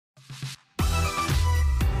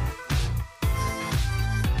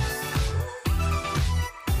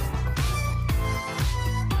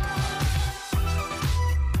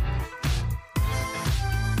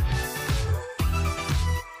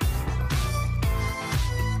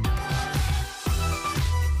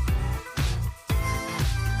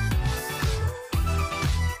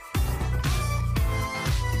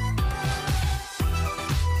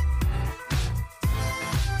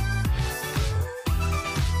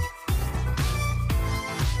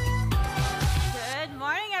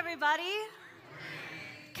everybody.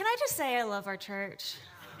 Can I just say I love our church?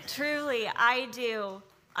 Truly, I do.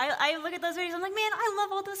 I look at those videos, I'm like, man, I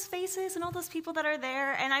love all those faces and all those people that are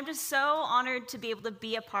there, and I'm just so honored to be able to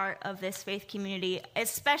be a part of this faith community,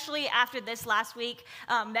 especially after this last week,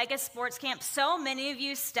 Mega Sports Camp. So many of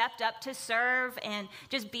you stepped up to serve and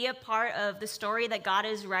just be a part of the story that God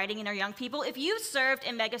is writing in our young people. If you served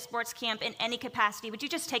in Mega Sports Camp in any capacity, would you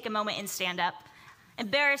just take a moment and stand up?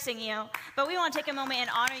 Embarrassing you, but we want to take a moment and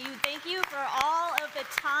honor you. Thank you for all of the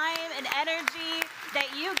time and energy that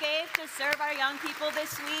you gave to serve our young people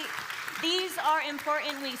this week. These are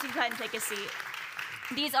important weeks. You can go ahead and take a seat.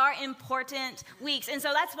 These are important weeks, and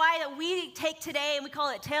so that's why that we take today and we call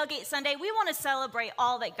it Tailgate Sunday. We want to celebrate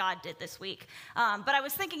all that God did this week. But I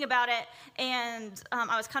was thinking about it, and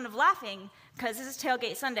I was kind of laughing because this is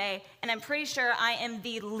Tailgate Sunday, and I'm pretty sure I am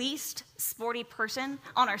the least sporty person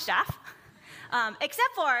on our staff.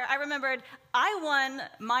 Except for, I remembered, I won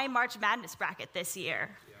my March Madness bracket this year.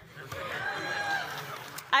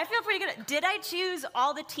 I feel pretty good. Did I choose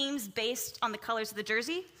all the teams based on the colors of the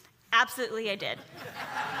jersey? Absolutely, I did.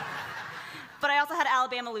 But I also had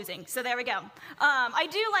Alabama losing, so there we go. I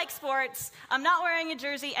do like sports. I'm not wearing a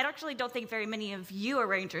jersey. I actually don't think very many of you are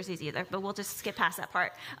wearing jerseys either, but we'll just skip past that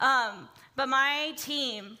part. But my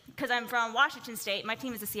team, because I'm from Washington State, my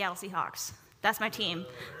team is the Seattle Seahawks. That's my team.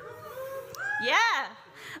 Yeah.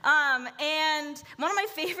 And one of my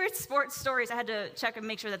favorite sports stories, I had to check and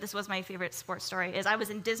make sure that this was my favorite sports story, is I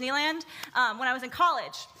was in Disneyland when I was in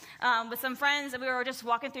college with some friends, and we were just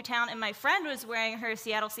walking through town, and my friend was wearing her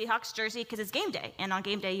Seattle Seahawks jersey because it's game day, and on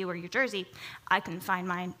game day you wear your jersey. I couldn't find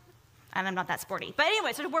mine, and I'm not that sporty. But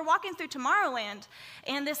anyway, so we're walking through Tomorrowland,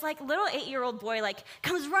 and this little 8-year-old boy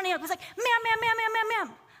comes running up, was like,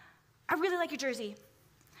 ma'am, I really like your jersey.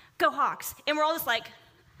 Go Hawks. And we're all just like,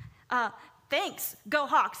 thanks, go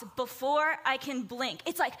Hawks, before I can blink.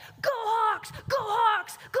 It's like, go Hawks, go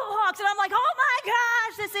Hawks, go Hawks. And I'm like, oh my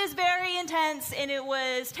gosh, this is very intense. And it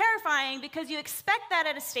was terrifying because you expect that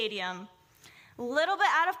at a stadium. A little bit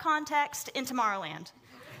out of context in Tomorrowland.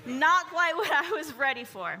 Not quite what I was ready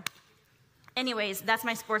for. Anyways, that's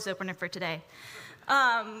my sports opener for today.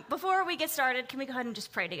 Before we get started, can we go ahead and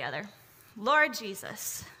just pray together? Lord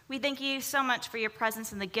Jesus, we thank you so much for your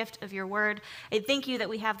presence and the gift of your word. I thank you that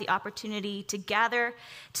we have the opportunity to gather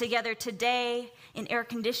together today in air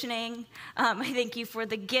conditioning. I thank you for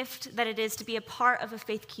the gift that it is to be a part of a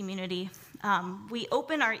faith community. We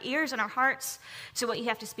open our ears and our hearts to what you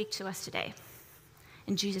have to speak to us today.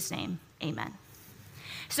 In Jesus' name, amen.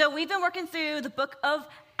 So we've been working through the book of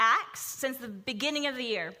Acts since the beginning of the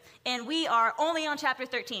year, and we are only on chapter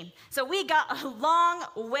 13. So we got a long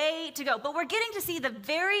way to go, but we're getting to see the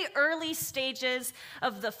very early stages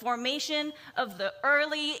of the formation of the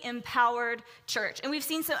early empowered church. And we've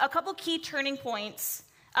seen a couple key turning points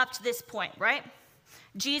up to this point, right?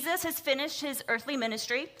 Jesus has finished his earthly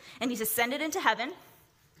ministry, and he's ascended into heaven.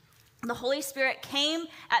 The Holy Spirit came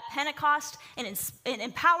at Pentecost and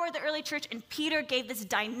empowered the early church, and Peter gave this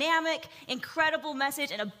dynamic, incredible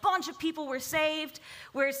message, and a bunch of people were saved.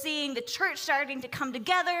 We're seeing the church starting to come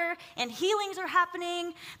together, and healings are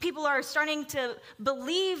happening. People are starting to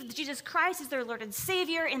believe that Jesus Christ is their Lord and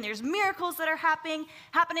Savior, and there's miracles that are happening,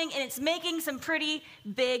 and it's making some pretty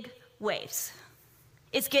big waves.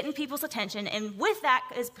 It's getting people's attention, and with that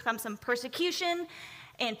has become some persecution,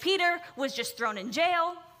 and Peter was just thrown in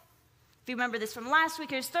jail. If you remember this from last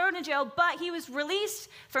week, he was thrown in jail, but he was released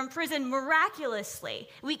from prison miraculously.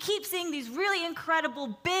 We keep seeing these really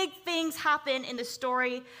incredible, big things happen in the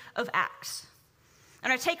story of Acts.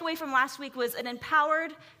 And our takeaway from last week was an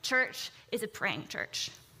empowered church is a praying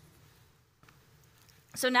church.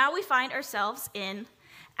 So now we find ourselves in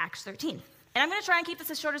Acts 13. And I'm going to try and keep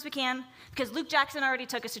this as short as we can because Luke Jackson already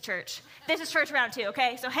took us to church. This is church round 2,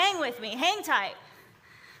 okay? So hang with me, hang tight.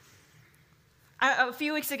 A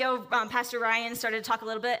few weeks ago, Pastor Ryan started to talk a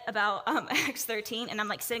little bit about Acts 13, and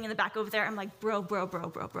I'm sitting in the back over there. I'm like, bro,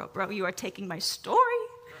 you are taking my story.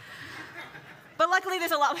 But luckily,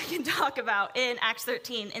 there's a lot we can talk about in Acts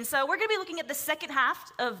 13. And so we're going to be looking at the second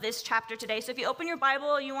half of this chapter today. So if you open your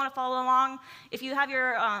Bible, you want to follow along. If you have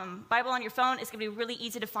your Bible on your phone, it's going to be really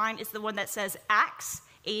easy to find. It's the one that says Acts,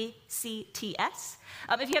 A-C-T-S.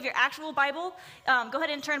 If you have your actual Bible, go ahead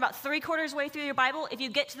and turn about 3/4 way through your Bible. If you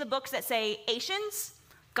get to the books that say Asians,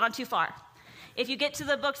 gone too far. If you get to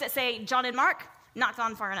the books that say John and Mark, not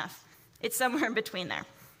gone far enough. It's somewhere in between there.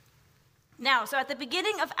 Now, so at the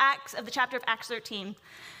beginning of the chapter of Acts 13,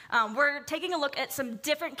 we're taking a look at some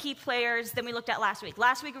different key players than we looked at last week.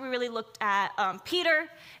 Last week, we really looked at Peter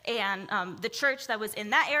and the church that was in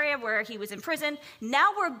that area where he was in prison. Now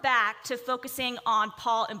we're back to focusing on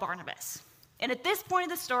Paul and Barnabas. And at this point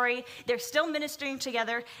of the story, they're still ministering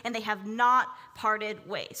together, and they have not parted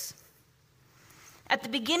ways. At the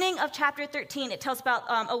beginning of chapter 13, it tells about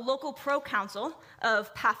a local proconsul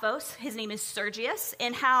of Paphos. His name is Sergius,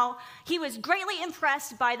 and how he was greatly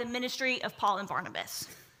impressed by the ministry of Paul and Barnabas.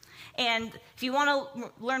 And if you want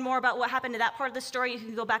to learn more about what happened to that part of the story, you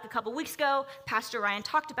can go back a couple weeks ago. Pastor Ryan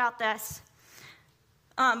talked about this.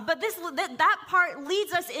 But that part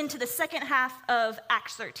leads us into the second half of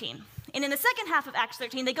Acts 13. And in the second half of Acts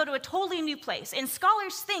 13, they go to a totally new place. And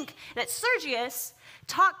scholars think that Sergius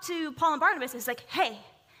talked to Paul and Barnabas and is like, hey,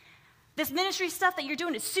 this ministry stuff that you're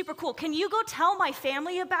doing is super cool. Can you go tell my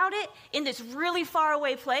family about it in this really far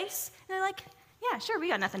away place? And they're like, yeah, sure, we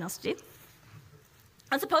got nothing else to do.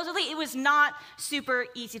 And supposedly it was not super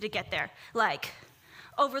easy to get there. Like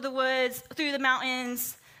over the woods, through the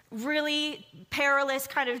mountains, really perilous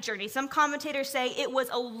kind of journey. Some commentators say it was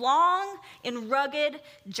a long and rugged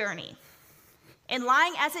journey. And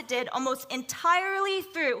lying as it did almost entirely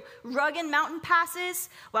through rugged mountain passes,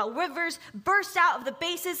 while rivers burst out of the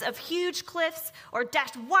bases of huge cliffs or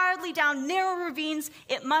dashed wildly down narrow ravines,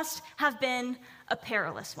 it must have been a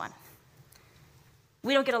perilous one.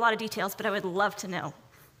 We don't get a lot of details, but I would love to know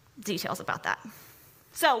details about that.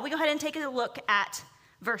 So we go ahead and take a look at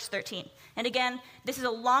verse 13. And again, this is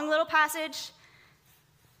a long little passage.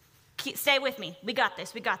 Stay with me. We got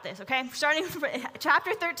this, okay? Starting from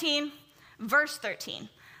chapter 13, verse 13.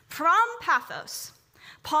 From Paphos,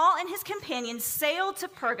 Paul and his companions sailed to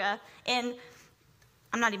Perga in,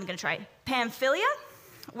 I'm not even going to try it, Pamphylia,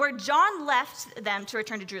 where John left them to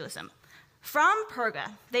return to Jerusalem. From Perga,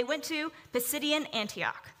 they went to Pisidian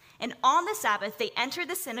Antioch, and on the Sabbath, they entered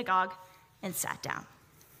the synagogue and sat down.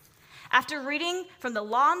 After reading from the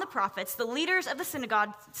law and the prophets, the leaders of the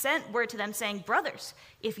synagogue sent word to them saying, brothers,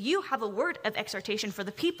 if you have a word of exhortation for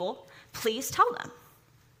the people, please tell them.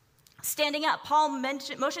 Standing up, Paul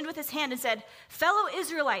motioned with his hand and said, fellow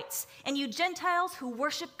Israelites, and you Gentiles who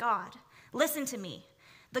worship God, listen to me.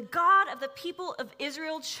 The God of the people of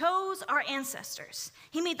Israel chose our ancestors.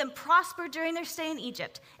 He made them prosper during their stay in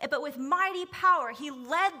Egypt, but with mighty power, he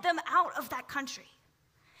led them out of that country.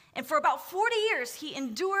 And for about 40 years, he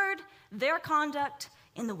endured their conduct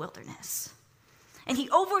in the wilderness. And he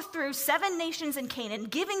overthrew 7 nations in Canaan,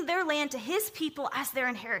 giving their land to his people as their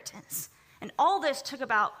inheritance. And all this took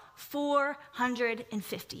about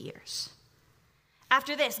 450 years.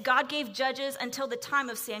 After this, God gave judges until the time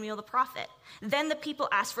of Samuel the prophet. Then the people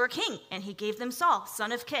asked for a king, and he gave them Saul,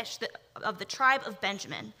 son of Kish, of the tribe of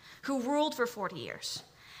Benjamin, who ruled for 40 years.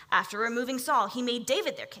 After removing Saul, he made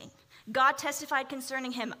David their king. God testified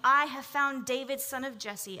concerning him, I have found David, son of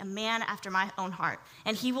Jesse, a man after my own heart,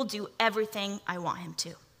 and he will do everything I want him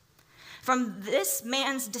to. From this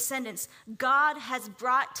man's descendants, God has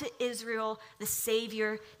brought to Israel the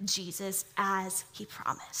Savior, Jesus, as he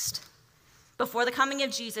promised. Before the coming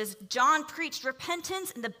of Jesus, John preached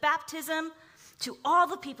repentance and the baptism to all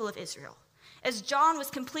the people of Israel. As John was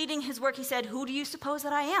completing his work, he said, who do you suppose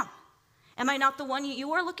that I am? Am I not the one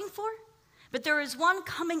you are looking for? But there is one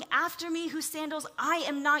coming after me whose sandals I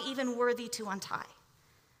am not even worthy to untie.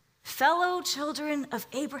 Fellow children of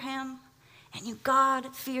Abraham, and you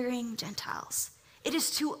God-fearing Gentiles, it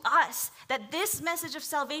is to us that this message of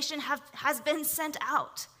salvation has been sent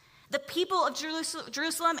out. The people of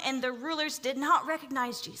Jerusalem and their rulers did not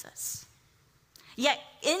recognize Jesus. Yet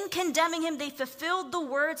in condemning him, they fulfilled the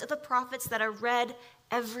words of the prophets that are read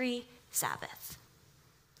every Sabbath.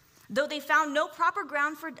 Though they found no proper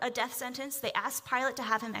ground for a death sentence, they asked Pilate to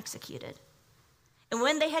have him executed. And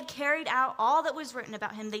when they had carried out all that was written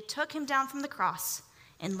about him, they took him down from the cross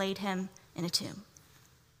and laid him in a tomb.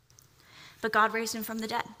 But God raised him from the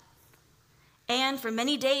dead. And for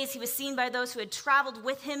many days he was seen by those who had traveled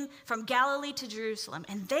with him from Galilee to Jerusalem,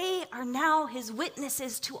 and they are now his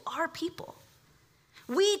witnesses to our people.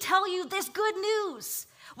 We tell you this good news.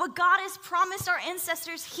 What God has promised our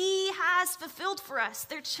ancestors, he has fulfilled for us,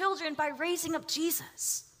 their children, by raising up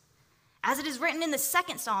Jesus. As it is written in the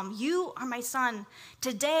 2nd Psalm, you are my son.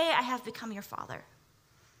 Today I have become your father.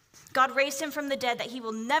 God raised him from the dead that he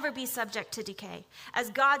will never be subject to decay. As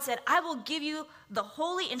God said, I will give you the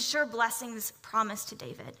holy and sure blessings promised to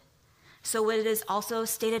David. So it is also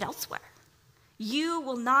stated elsewhere. You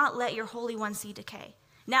will not let your Holy One see decay.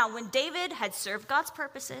 Now, when David had served God's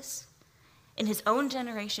purposes, in his own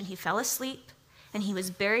generation he fell asleep, and he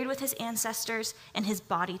was buried with his ancestors, and his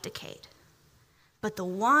body decayed. But the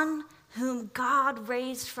one whom God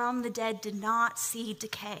raised from the dead did not see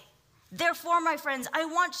decay. Therefore, my friends, I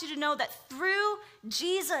want you to know that through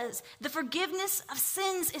Jesus, the forgiveness of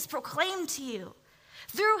sins is proclaimed to you.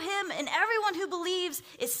 Through him, and everyone who believes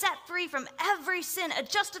is set free from every sin, a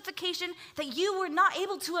justification that you were not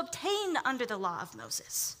able to obtain under the law of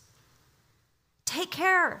Moses. Take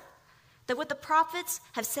care that what the prophets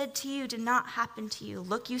have said to you did not happen to you.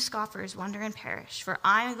 Look, you scoffers, wonder and perish, for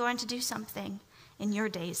I am going to do something in your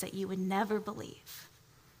days that you would never believe,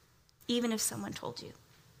 even if someone told you.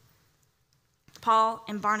 Paul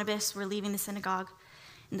and Barnabas were leaving the synagogue,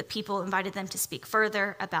 and the people invited them to speak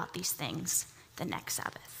further about these things the next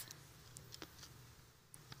Sabbath.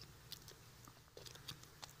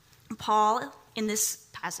 Paul, in this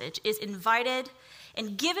passage, is invited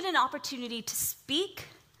and given an opportunity to speak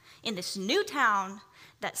in this new town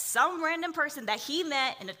that some random person that he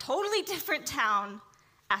met in a totally different town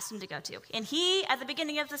asked him to go to. And he, at the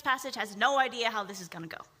beginning of this passage, has no idea how this is going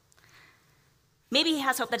to go. Maybe he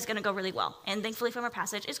has hope that it's going to go really well. And thankfully from our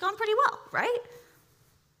passage, it's gone pretty well, right?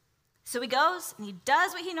 So he goes and he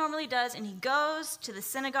does what he normally does, and he goes to the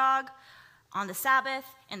synagogue on the Sabbath,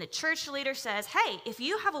 and the church leader says, hey, if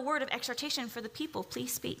you have a word of exhortation for the people,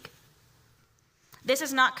 please speak. This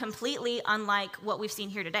is not completely unlike what we've seen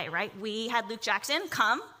here today, right? We had Luke Jackson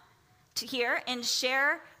come to here and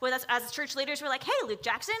share with us as church leaders. We're like, hey, Luke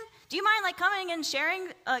Jackson, do you mind coming and sharing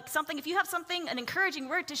something? If you have something, an encouraging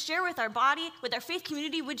word to share with our body, with our faith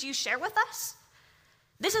community, would you share with us?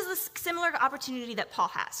 This is a similar opportunity that Paul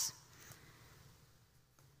has.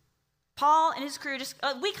 Paul and his crew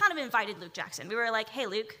we kind of invited Luke Jackson. We were like, hey,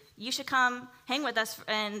 Luke, you should come hang with us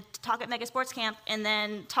and talk at Mega Sports Camp and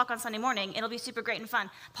then talk on Sunday morning. It'll be super great and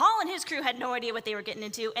fun. Paul and his crew had no idea what they were getting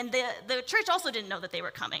into, and the church also didn't know that they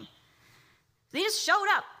were coming. They just showed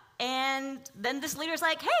up, and then this leader's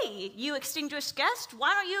like, hey, you extinguished guest,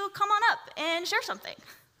 why don't you come on up and share something?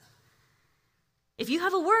 If you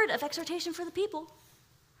have a word of exhortation for the people,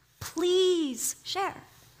 please share.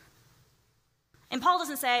 And Paul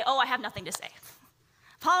doesn't say, oh, I have nothing to say.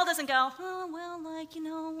 Paul doesn't go, oh,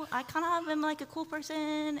 well, I kind of am a cool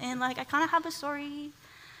person, and I kind of have a story.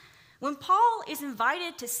 When Paul is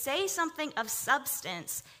invited to say something of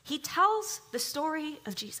substance, he tells the story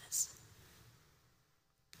of Jesus.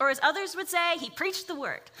 Or as others would say, he preached the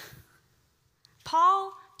word.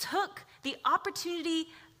 Paul took the opportunity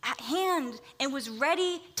at hand and was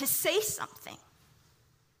ready to say something.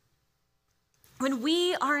 When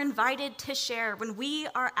we are invited to share, when we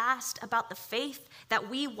are asked about the faith that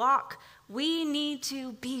we walk, we need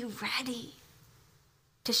to be ready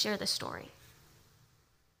to share the story.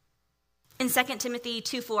 In 2 Timothy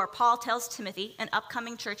 2:4, Paul tells Timothy, an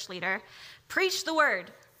upcoming church leader, preach the word.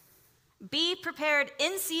 Be prepared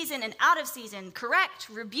in season and out of season, correct,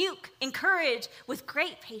 rebuke, encourage with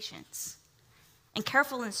great patience and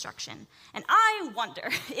careful instruction. And I wonder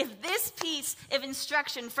if this piece of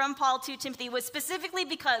instruction from Paul to Timothy was specifically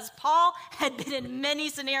because Paul had been in many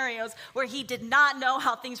scenarios where he did not know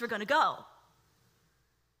how things were going to go.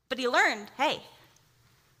 But he learned, hey,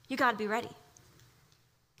 you got to be ready,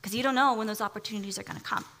 because you don't know when those opportunities are going to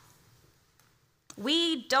come.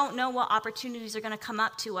 We don't know what opportunities are going to come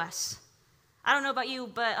up to us. I don't know about you,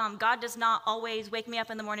 but God does not always wake me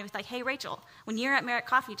up in the morning with hey, Rachel, when you're at Merit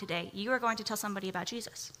Coffee today, you are going to tell somebody about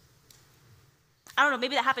Jesus. I don't know,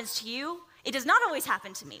 maybe that happens to you. It does not always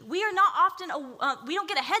happen to me. We are not often, we don't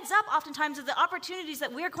get a heads up oftentimes of the opportunities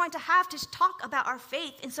that we're going to have to talk about our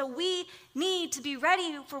faith. And so we need to be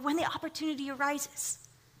ready for when the opportunity arises,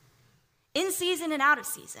 in season and out of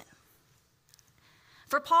season.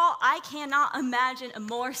 For Paul, I cannot imagine a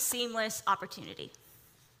more seamless opportunity.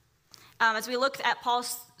 As we look at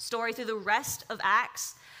Paul's story through the rest of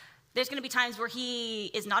Acts, there's going to be times where he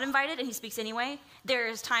is not invited and he speaks anyway.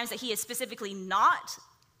 There's times that he is specifically not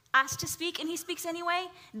asked to speak and he speaks anyway.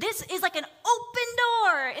 This is like an open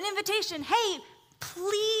door, an invitation. Hey,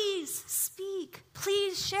 please speak.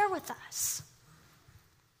 Please share with us.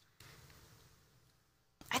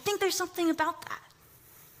 I think there's something about that.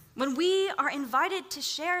 When we are invited to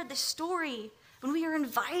share the story, when we are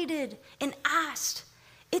invited and asked,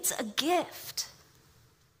 it's a gift.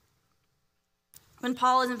 When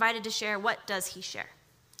Paul is invited to share, what does he share?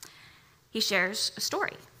 He shares a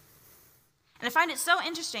story. And I find it so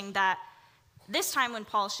interesting that this time when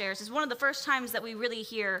Paul shares is one of the first times that we really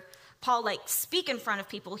hear Paul speak in front of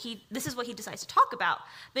people. This is what he decides to talk about,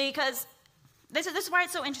 because this is why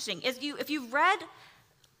it's so interesting. If you've read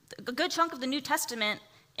a good chunk of the New Testament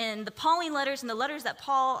and the Pauline letters and the letters that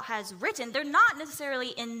Paul has written, they're not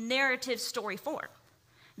necessarily in narrative story form.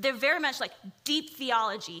 They're very much deep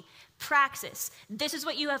theology, praxis. This is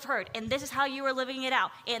what you have heard, and this is how you are living it out,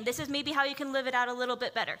 and this is maybe how you can live it out a little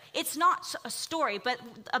bit better. It's not a story, but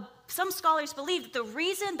some scholars believe that the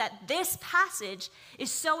reason that this passage is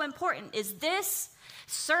so important is this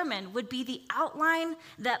sermon would be the outline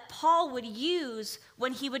that Paul would use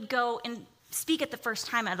when he would go and speak at the first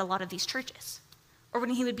time at a lot of these churches, or when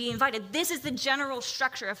he would be invited. This is the general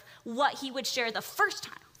structure of what he would share the first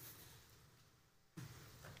time.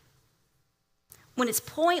 When it's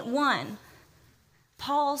point one,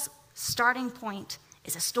 Paul's starting point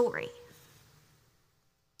is a story.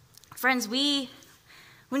 Friends, we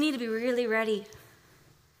need to be really ready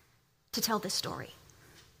to tell this story.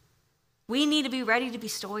 We need to be ready to be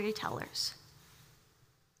storytellers.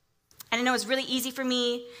 And I know it's really easy for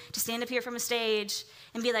me to stand up here from a stage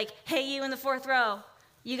and be like, hey, you in the fourth row,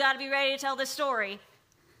 you got to be ready to tell this story.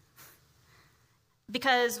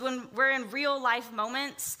 Because when we're in real life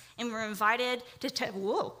moments and we're invited to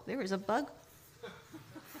whoa, there was a bug.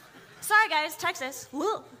 Sorry guys, Texas.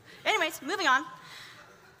 Whoa. Anyways, moving on.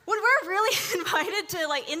 When we're really invited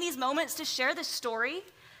to, in these moments to share this story,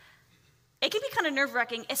 it can be kind of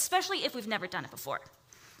nerve-wracking, especially if we've never done it before.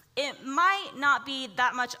 It might not be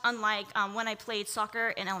that much unlike when I played soccer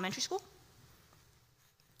in elementary school.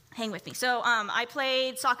 Hang with me. So I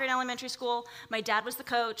played soccer in elementary school. My dad was the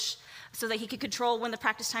coach so that he could control when the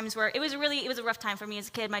practice times were. It was a rough time for me as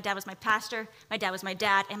a kid. My dad was my pastor, my dad was my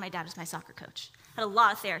dad, and my dad was my soccer coach. I had a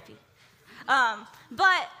lot of therapy.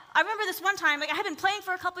 But I remember this one time, I had been playing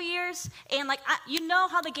for a couple years, and you know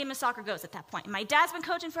how the game of soccer goes at that point. And my dad's been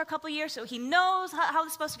coaching for a couple years, so he knows how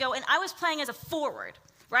it's supposed to go. And I was playing as a forward,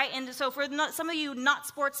 right? And so for some of you not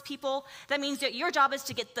sports people, that means that your job is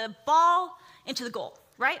to get the ball into the goal,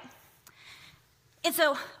 right? And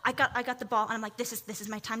so I got the ball, and I'm like, this is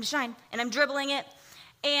my time to shine. And I'm dribbling it,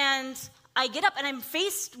 and I get up, and I'm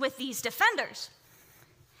faced with these defenders,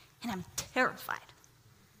 and I'm terrified.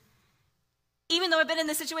 Even though I've been in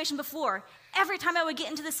this situation before, every time I would get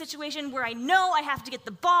into this situation where I know I have to get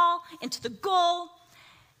the ball into the goal,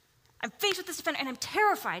 I'm faced with this defender, and I'm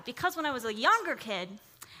terrified because when I was a younger kid,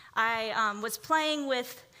 I was playing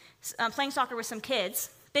soccer with some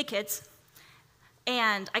kids, big kids,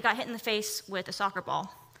 and I got hit in the face with a soccer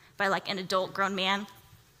ball by an adult grown man.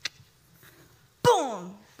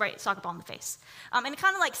 Boom! Right, soccer ball in the face. And it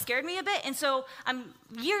kind of scared me a bit. And so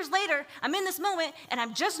years later, I'm in this moment, and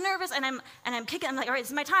I'm just nervous, and I'm kicking. I'm like, all right, this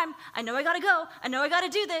is my time. I know I got to go. I know I got to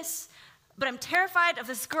do this. But I'm terrified of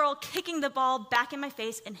this girl kicking the ball back in my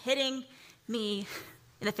face and hitting me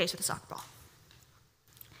in the face with a soccer ball.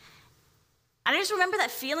 And I just remember that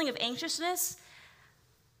feeling of anxiousness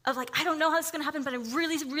of I don't know how this is going to happen, but I'm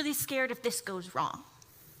really, really scared if this goes wrong.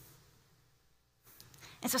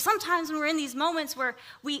 And so sometimes when we're in these moments where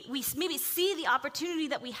we maybe see the opportunity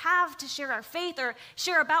that we have to share our faith or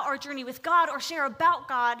share about our journey with God or share about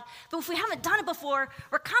God, but if we haven't done it before,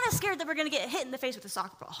 we're kind of scared that we're going to get hit in the face with a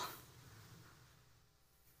soccer ball.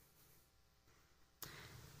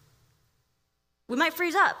 We might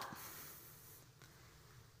freeze up.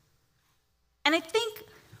 And I think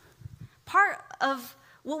part of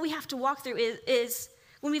what we have to walk through is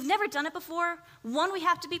when we've never done it before, one, we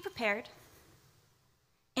have to be prepared.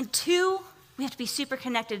 And two, we have to be super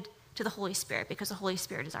connected to the Holy Spirit because the Holy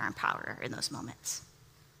Spirit is our empowerer in those moments.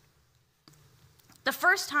 The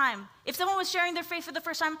first time, if someone was sharing their faith for the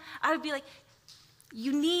first time, I would be like,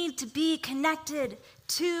 you need to be connected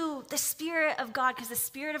to the Spirit of God because the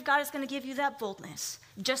Spirit of God is going to give you that boldness.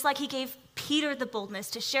 Just like he gave Peter the boldness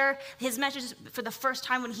to share his message for the first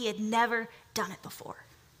time when he had never done it before.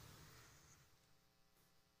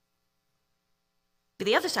 But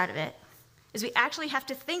the other side of it is we actually have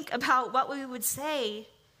to think about what we would say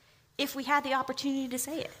if we had the opportunity to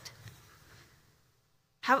say it.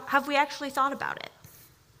 Have we actually thought about it?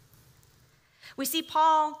 We see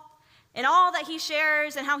Paul and all that he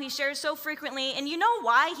shares and how he shares so frequently, and you know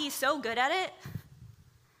why he's so good at it?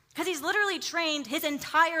 Because he's literally trained his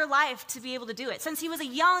entire life to be able to do it. Since he was a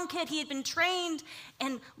young kid, he had been trained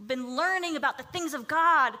and been learning about the things of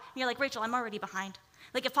God. And you're like, Rachel, I'm already behind.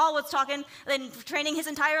 If Paul was talking and training his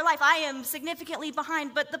entire life, I am significantly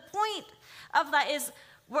behind. But the point of that is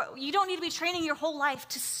you don't need to be training your whole life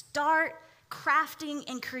to start crafting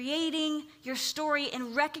and creating your story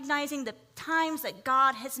and recognizing the times that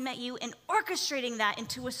God has met you and orchestrating that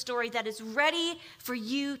into a story that is ready for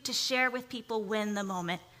you to share with people when the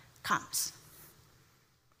moment comes.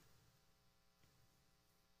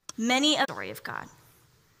 Many of the story of God,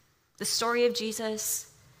 the story of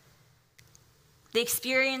Jesus, the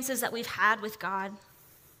experiences that we've had with God.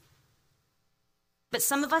 But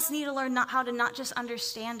some of us need to learn how to not just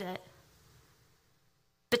understand it,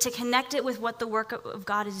 but to connect it with what the work of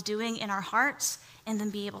God is doing in our hearts and then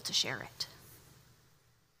be able to share it.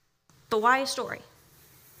 But why a story?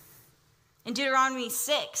 In Deuteronomy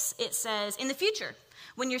 6, it says, in the future,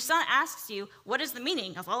 When your son asks you, what is the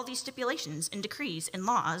meaning of all these stipulations and decrees and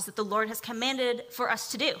laws that the Lord has commanded for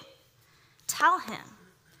us to do? Tell him,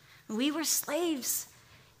 we were slaves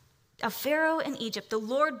of Pharaoh in Egypt. The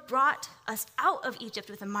Lord brought us out of Egypt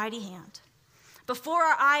with a mighty hand. Before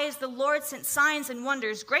our eyes, the Lord sent signs and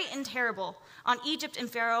wonders, great and terrible, on Egypt and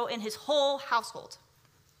Pharaoh and his whole household.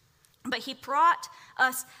 But he brought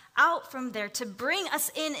us out from there to bring us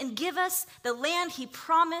in and give us the land he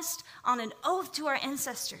promised on an oath to our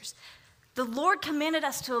ancestors. The Lord commanded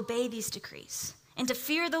us to obey these decrees and to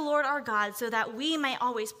fear the Lord our God so that we may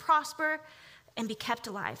always prosper and be kept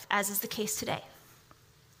alive, as is the case today.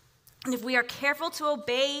 And if we are careful to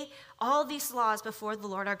obey all these laws before the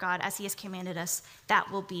Lord our God, as he has commanded us, that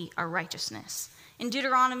will be our righteousness. In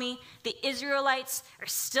Deuteronomy, the Israelites are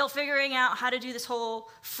still figuring out how to do this whole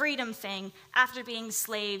freedom thing after being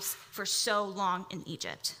slaves for so long in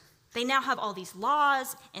Egypt. They now have all these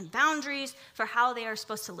laws and boundaries for how they are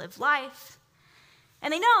supposed to live life.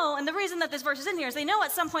 And they know, and the reason that this verse is in here is they know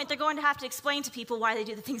at some point they're going to have to explain to people why they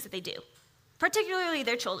do the things that they do, particularly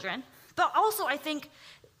their children. But also, I think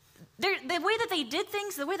the way that they did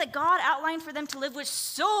things, the way that God outlined for them to live was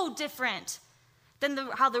so different than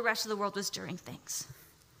how the rest of the world was doing things.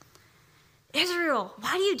 Israel,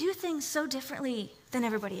 why do you do things so differently than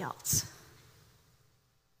everybody else?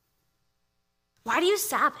 Why do you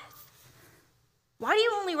Sabbath? Why do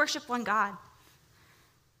you only worship one God?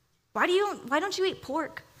 Why don't you eat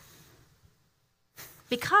pork?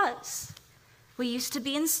 Because we used to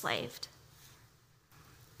be enslaved,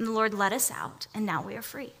 and the Lord let us out, and now we are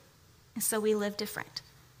free. And so we live different.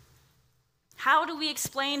 How do we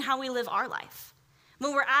explain how we live our life?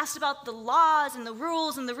 When we're asked about the laws and the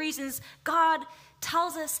rules and the reasons, God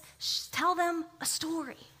tells us, tell them a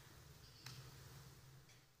story.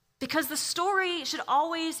 Because the story should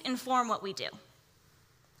always inform what we do.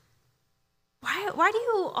 Why do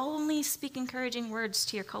you only speak encouraging words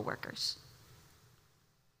to your coworkers?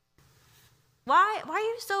 Why are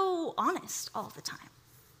you so honest all the time?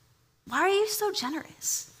 Why are you so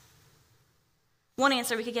generous? One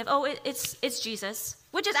answer we could give, it's Jesus,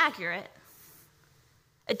 which is accurate.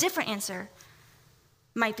 A different answer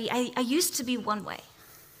might be, I used to be one way,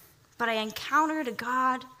 but I encountered a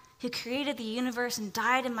God who created the universe and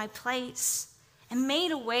died in my place and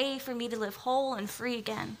made a way for me to live whole and free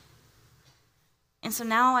again. And so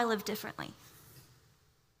now I live differently.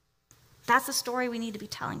 That's the story we need to be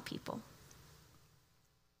telling people.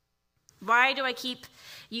 Why do I keep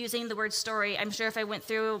using the word story? I'm sure if I went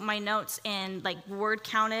through my notes and word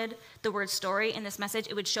counted the word story in this message,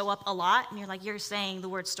 it would show up a lot. And you're saying the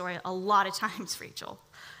word story a lot of times, Rachel.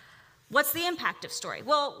 What's the impact of story?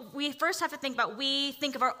 Well, we first have to think about, we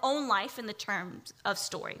think of our own life in the terms of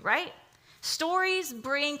story, right? Stories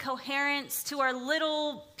bring coherence to our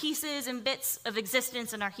little pieces and bits of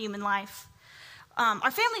existence in our human life.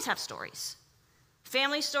 Our families have stories.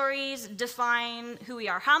 Family stories define who we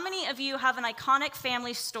are. How many of you have an iconic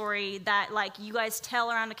family story that you guys tell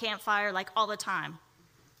around a campfire all the time?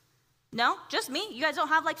 No? Just me? You guys don't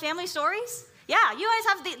have family stories? Yeah, you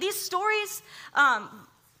guys have these stories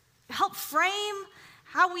help frame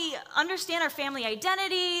how we understand our family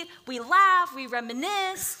identity. We laugh, we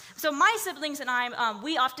reminisce. So my siblings and I,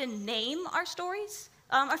 we often name our stories,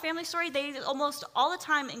 our family story. They almost all the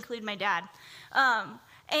time include my dad.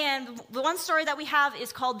 And the one story that we have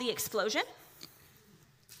is called The Explosion.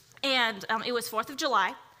 And it was 4th of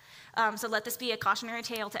July. So let this be a cautionary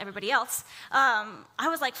tale to everybody else. I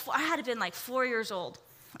had to been 4 years old.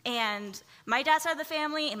 And my dad's side of the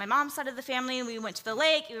family and my mom's side of the family, we went to the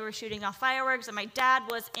lake, we were shooting off fireworks, and my dad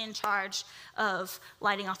was in charge of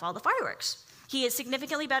lighting off all the fireworks. He is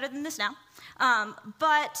significantly better than this now.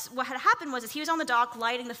 But what had happened was he was on the dock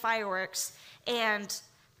lighting the fireworks, and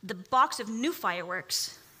the box of new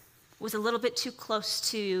fireworks was a little bit too close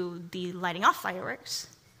to the lighting off fireworks.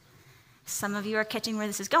 Some of you are catching where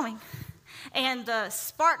this is going. And the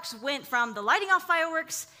sparks went from the lighting off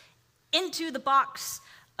fireworks into the box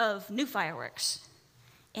of new fireworks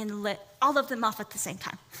and lit all of them off at the same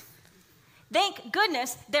time. Thank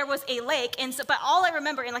goodness there was a lake, but all I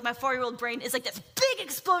remember in my 4-year-old brain is this big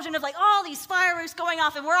explosion of all these fireworks going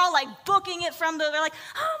off, and we're all booking it from they're like,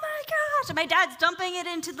 oh my gosh, and my dad's dumping it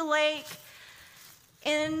into the lake.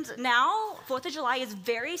 And now 4th of July is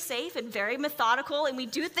very safe and very methodical, and we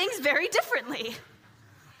do things very differently.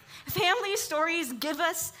 Family stories give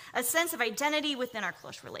us a sense of identity within our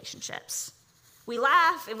close relationships. We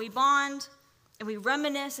laugh and we bond and we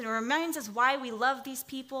reminisce, and it reminds us why we love these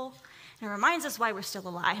people, and it reminds us why we're still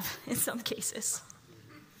alive in some cases.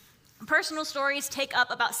 Personal stories take up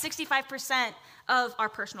about 65% of our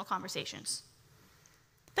personal conversations.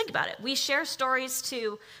 Think about it. We share stories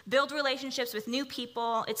to build relationships with new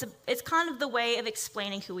people. It's kind of the way of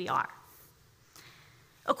explaining who we are.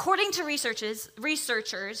 According to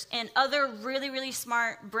researchers and other really, really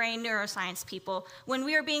smart brain neuroscience people, when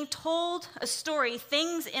we are being told a story,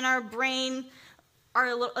 things in our brain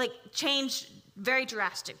are change very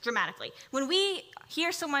dramatically. When we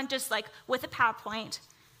hear someone just with a PowerPoint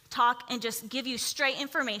talk and just give you straight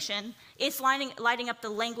information, it's lighting up the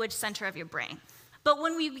language center of your brain. But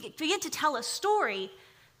when we begin to tell a story,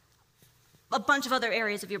 a bunch of other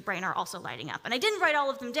areas of your brain are also lighting up. And I didn't write all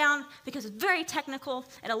of them down because it's very technical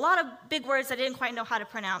and a lot of big words I didn't quite know how to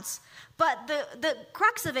pronounce. But the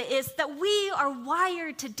crux of it is that we are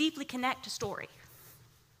wired to deeply connect to story.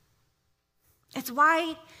 It's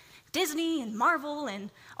why Disney and Marvel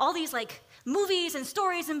and all these movies and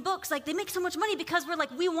stories and books, they make so much money because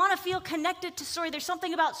we want to feel connected to story. There's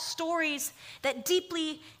something about stories that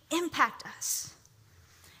deeply impact us.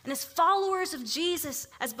 And as followers of Jesus,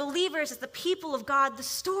 as believers, as the people of God, the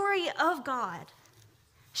story of God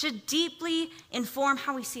should deeply inform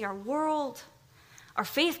how we see our world, our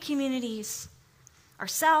faith communities,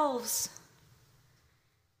 ourselves.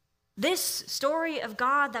 This story of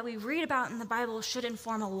God that we read about in the Bible should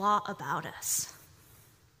inform a lot about us.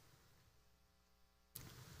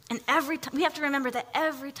 And we have to remember that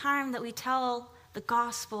every time that we tell the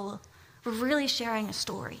gospel, we're really sharing a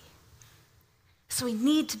story. So we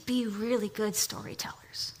need to be really good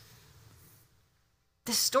storytellers.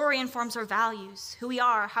 This story informs our values, who we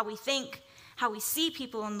are, how we think, how we see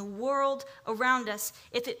people in the world around us.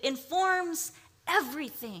 If it informs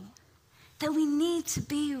everything, then we need to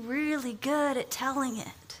be really good at telling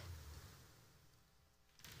it.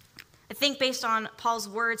 I think based on Paul's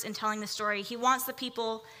words in telling the story, he wants the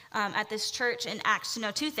people at this church in Acts to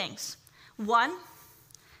know two things. One,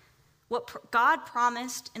 what God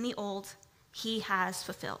promised in the old, he has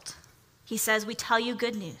fulfilled. He says, we tell you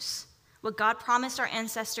good news. What God promised our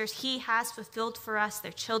ancestors, he has fulfilled for us,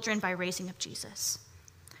 their children, by raising up Jesus.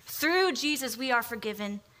 Through Jesus, we are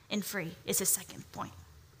forgiven and free, is his second point.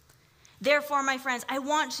 Therefore, my friends, I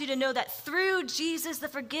want you to know that through Jesus, the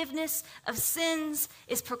forgiveness of sins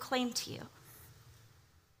is proclaimed to you.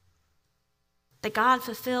 That God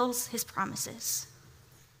fulfills his promises.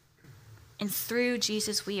 And through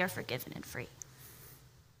Jesus, we are forgiven and free.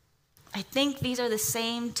 I think these are the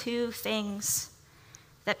same two things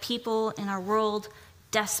that people in our world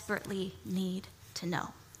desperately need to know.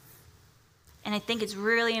 And I think it's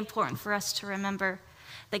really important for us to remember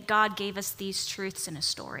that God gave us these truths in a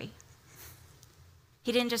story.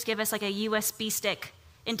 He didn't just give us a USB stick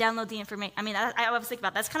and download the information. I mean, I always think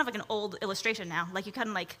about that's kind of an old illustration now. You kind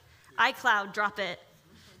of iCloud drop it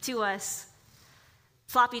to us,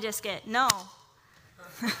 floppy disk it. No.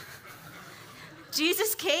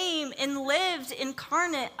 Jesus came and lived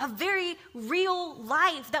incarnate, a very real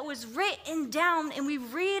life that was written down, and we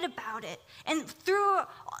read about it. And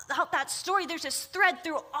throughout that story, there's this thread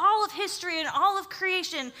through all of history and all of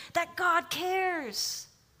creation that God cares,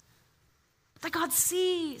 that God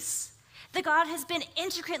sees, that God has been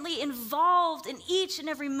intricately involved in each and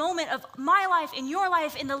every moment of my life, in your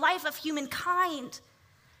life, in the life of humankind.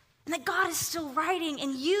 And that God is still writing,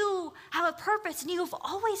 and you have a purpose, and you have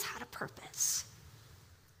always had a purpose.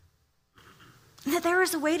 And that there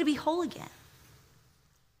is a way to be whole again.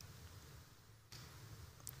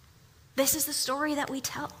 This is the story that we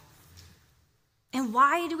tell. And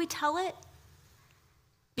why do we tell it?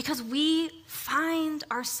 Because we find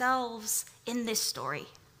ourselves in this story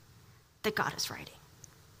that God is writing.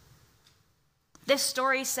 This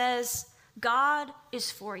story says, God is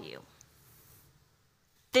for you.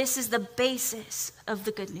 This is the basis of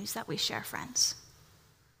the good news that we share, friends.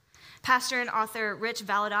 Pastor and author Rich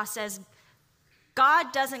Valados says,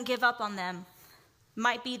 God doesn't give up on them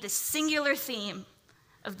might be the singular theme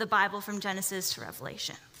of the Bible from Genesis to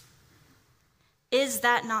Revelation. Is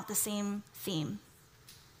that not the same theme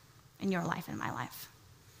in your life and my life?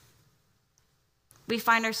 We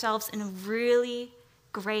find ourselves in a really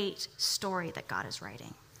great story that God is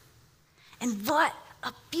writing. And what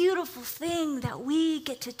a beautiful thing that we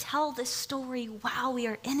get to tell this story while we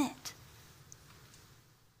are in it.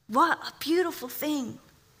 What a beautiful thing.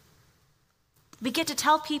 We get to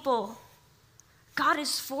tell people, God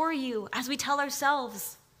is for you, as we tell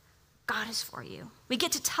ourselves, God is for you. We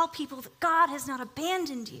get to tell people that God has not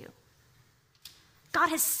abandoned you. God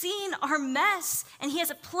has seen our mess, and he has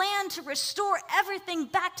a plan to restore everything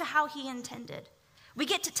back to how he intended. We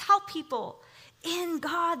get to tell people, in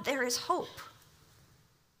God there is hope.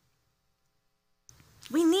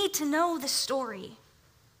 We need to know the story.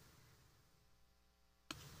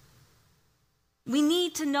 We need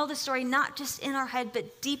need to know the story not just in our head,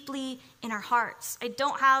 but deeply in our hearts. I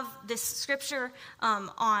don't have this scripture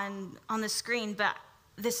on the screen, but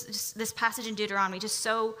this passage in Deuteronomy just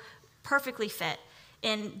so perfectly fit.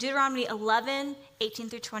 In Deuteronomy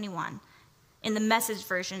 11:18-21, in the Message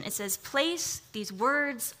version, it says, place these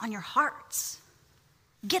words on your hearts.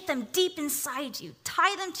 Get them deep inside you.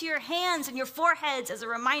 Tie them to your hands and your foreheads as a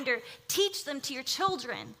reminder. Teach them to your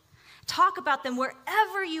children. Talk about them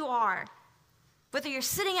wherever you are. Whether you're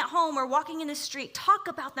sitting at home or walking in the street, talk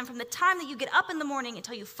about them from the time that you get up in the morning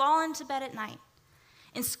until you fall into bed at night.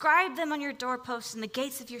 Inscribe them on your doorposts and the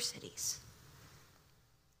gates of your cities.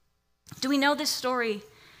 Do we know this story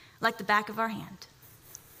like the back of our hand?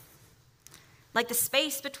 Like the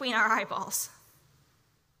space between our eyeballs?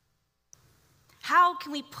 How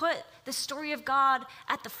can we put the story of God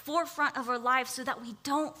at the forefront of our lives so that we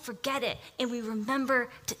don't forget it and we remember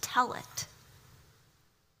to tell it?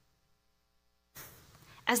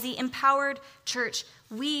 As the empowered church,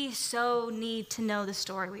 we so need to know the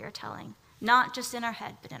story we are telling, not just in our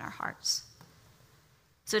head, but in our hearts.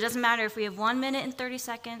 So it doesn't matter if we have 1 minute and 30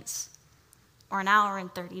 seconds or an hour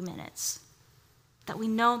and 30 minutes, that we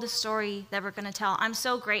know the story that we're going to tell. I'm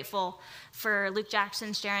so grateful for Luke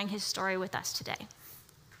Jackson sharing his story with us today.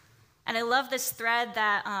 And I love this thread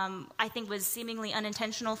that I think was seemingly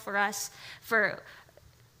unintentional for us, for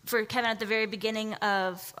Kevin at the very beginning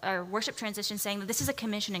of our worship transition, saying that this is a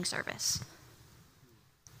commissioning service.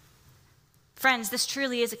 Friends, this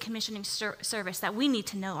truly is a commissioning service, that we need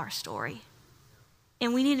to know our story.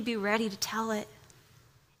 And we need to be ready to tell it.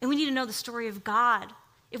 And we need to know the story of God.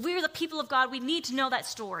 If we are the people of God, we need to know that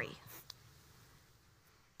story.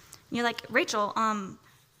 And you're like, Rachel, I'm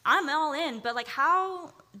all in, but like,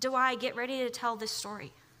 how do I get ready to tell this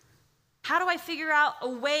story? How do I figure out a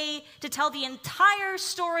way to tell the entire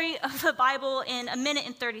story of the Bible in 1 minute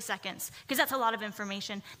and 30 seconds? Because that's a lot of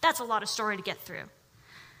information. That's a lot of story to get through.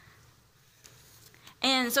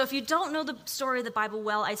 And so if you don't know the story of the Bible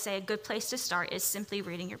well, I say a good place to start is simply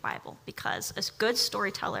reading your Bible, because a good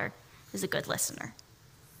storyteller is a good listener.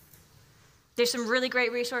 There's some really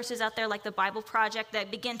great resources out there like the Bible Project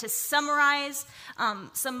that begin to summarize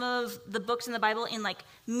some of the books in the Bible in like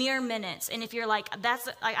mere minutes. And if you're like,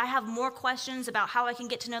 I have more questions about how I can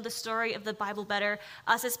get to know the story of the Bible better,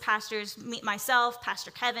 us as pastors, myself,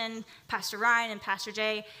 Pastor Kevin, Pastor Ryan, and Pastor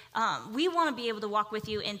Jay, we want to be able to walk with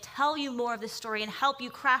you and tell you more of the story and help you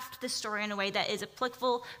craft the story in a way that is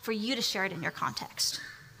applicable for you to share it in your context.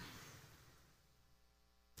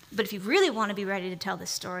 But if you really want to be ready to tell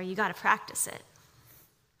this story, you got to practice it.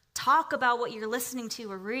 Talk about what you're listening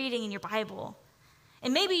to or reading in your Bible.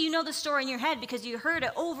 And maybe you know the story in your head because you heard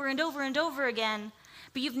it over and over and over again,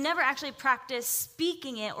 but you've never actually practiced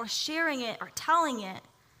speaking it or sharing it or telling it.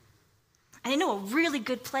 And I know a really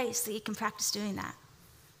good place that you can practice doing that.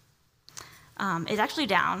 It's actually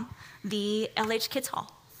down the LH Kids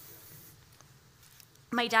Hall.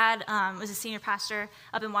 My dad was a senior pastor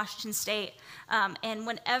up in Washington State, and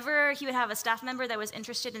whenever he would have a staff member that was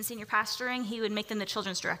interested in senior pastoring, he would make them the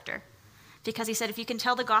children's director, because he said if you can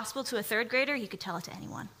tell the gospel to a third grader, you could tell it to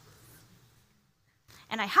anyone.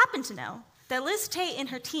 And I happen to know that Liz Tate and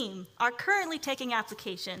her team are currently taking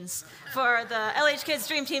applications for the LH Kids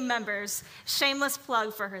Dream Team members. Shameless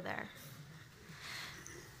plug for her there.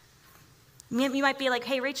 You might be like,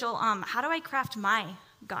 hey, Rachel, how do I craft my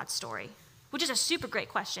God story? Which is a super great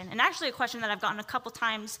question, and actually a question that I've gotten a couple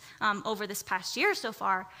times over this past year so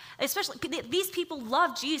far. Especially, these people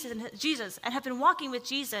love Jesus and have been walking with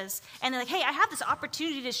Jesus, and they're like, hey, I have this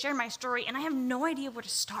opportunity to share my story, and I have no idea where to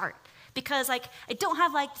start, because like I don't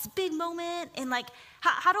have like this big moment, and like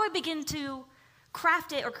how do I begin to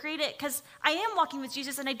craft it or create it? Because I am walking with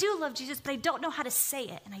Jesus, and I do love Jesus, but I don't know how to say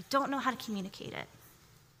it, and I don't know how to communicate it.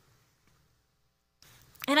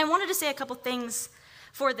 And I wanted to say a couple things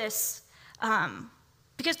for this.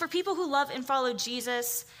 Because for people who love and follow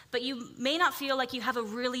Jesus, but you may not feel like you have a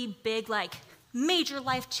really big, like, major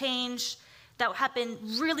life change that happened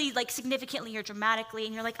really, like, significantly or dramatically,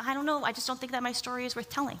 and you're like, I don't know, I just don't think that my story is worth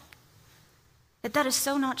telling. That is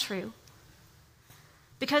so not true.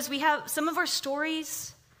 Because we have some of our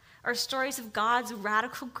stories are stories of God's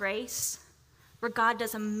radical grace, where God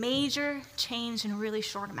does a major change in a really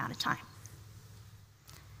short amount of time.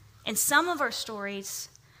 And some of our stories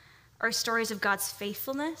are stories of God's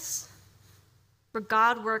faithfulness, where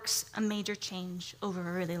God works a major change over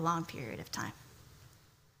a really long period of time.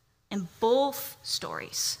 And both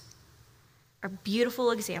stories are beautiful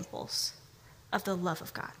examples of the love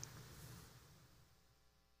of God.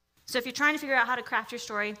 So if you're trying to figure out how to craft your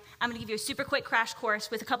story, I'm going to give you a super quick crash course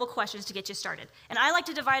with a couple questions to get you started. And I like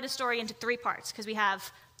to divide a story into 3 parts, because we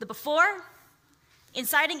have the before,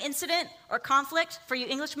 inciting incident or conflict for you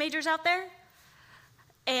English majors out there,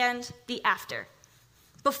 and the after.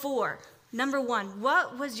 Before, number one,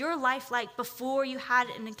 what was your life like before you had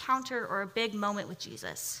an encounter or a big moment with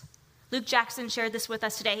Jesus? Luke Jackson shared this with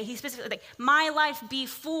us today. He specifically, like, my life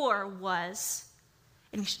before was,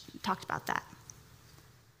 and he talked about that.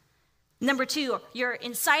 Number two, your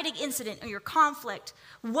inciting incident or your conflict.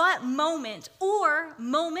 What moment or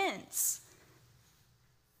moments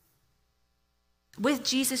with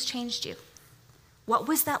Jesus changed you? What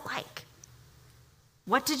was that like?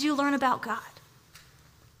 What did you learn about God?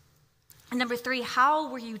 And number three,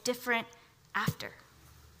 how were you different after?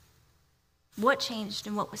 What changed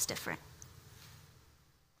and what was different?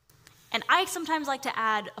 And I sometimes like to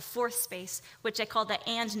add a fourth space, which I call the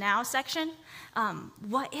and now section.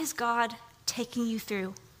 What is God taking you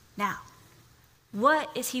through now? What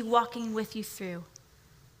is he walking with you through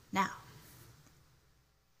now?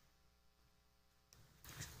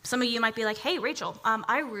 Some of you might be like, hey, Rachel,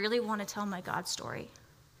 I really want to tell my God story,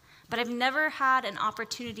 but I've never had an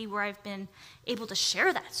opportunity where I've been able to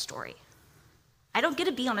share that story. I don't get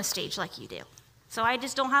to be on a stage like you do, so I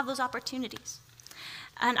just don't have those opportunities.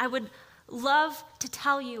 And I would love to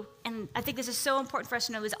tell you, and I think this is so important for us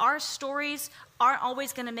to know, is our stories aren't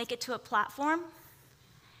always going to make it to a platform.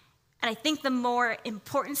 And I think the more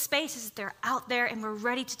important space is that they're out there and we're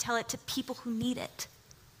ready to tell it to people who need it.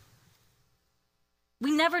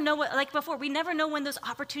 We never know what, like before, we never know when those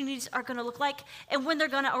opportunities are going to look like and when they're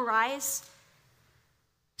going to arise.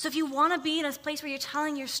 So if you want to be in a place where you're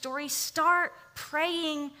telling your story, start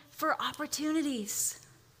praying for opportunities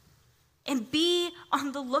and be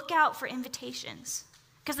on the lookout for invitations.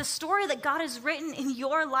 Because the story that God has written in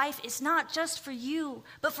your life is not just for you,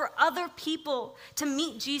 but for other people to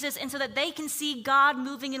meet Jesus and so that they can see God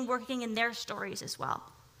moving and working in their stories as well.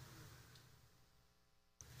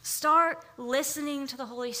 Start listening to the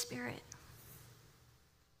Holy Spirit.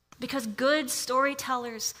 Because good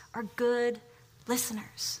storytellers are good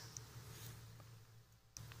listeners.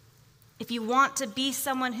 If you want to be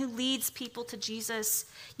someone who leads people to Jesus,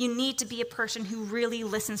 you need to be a person who really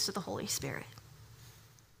listens to the Holy Spirit.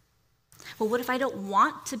 Well, what if I don't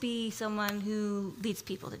want to be someone who leads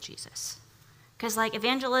people to Jesus? Because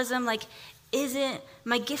evangelism isn't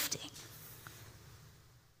my gifting.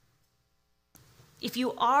 If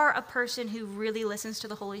you are a person who really listens to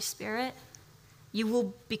the Holy Spirit, you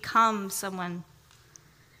will become someone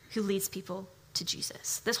who leads people to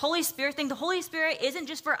Jesus. This Holy Spirit thing, the Holy Spirit isn't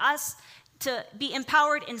just for us to be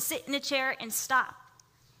empowered and sit in a chair and stop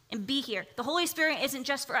and be here. The Holy Spirit isn't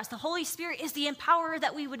just for us. The Holy Spirit is the empowerer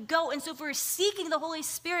that we would go. And so if we're seeking the Holy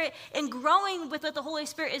Spirit and growing with what the Holy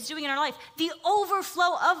Spirit is doing in our life, the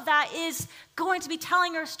overflow of that is going to be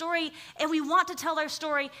telling our story, and we want to tell our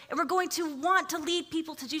story, and we're going to want to lead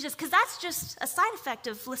people to Jesus, because that's just a side effect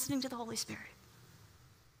of listening to the Holy Spirit.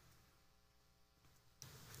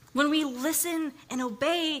 When we listen and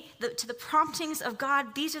obey to the promptings of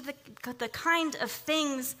God, these are the kind of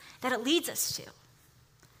things that it leads us to.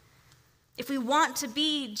 If we want to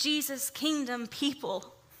be Jesus' kingdom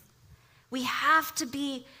people, we have to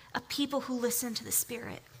be a people who listen to the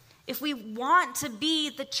Spirit. If we want to be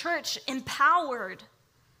the church empowered,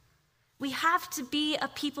 we have to be a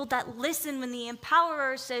people that listen when the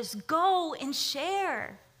empowerer says, go and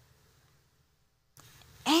share.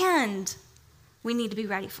 And we need to be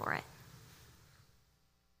ready for it.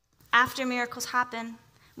 After miracles happen,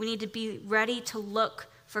 we need to be ready to look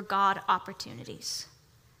for God opportunities,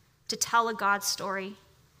 to tell a God story,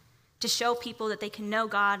 to show people that they can know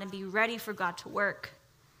God and be ready for God to work.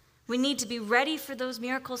 We need to be ready for those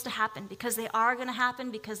miracles to happen, because they are going to happen,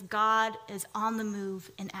 because God is on the move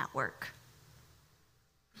and at work.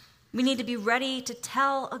 We need to be ready to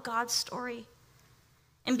tell a God story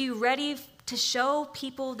and be ready to show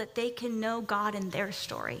people that they can know God in their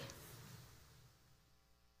story.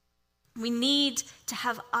 We need to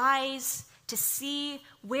have eyes to see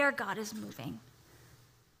where God is moving.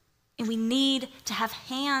 And we need to have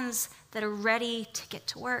hands that are ready to get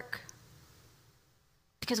to work.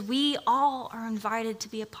 Because we all are invited to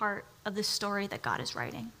be a part of the story that God is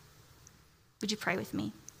writing. Would you pray with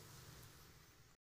me?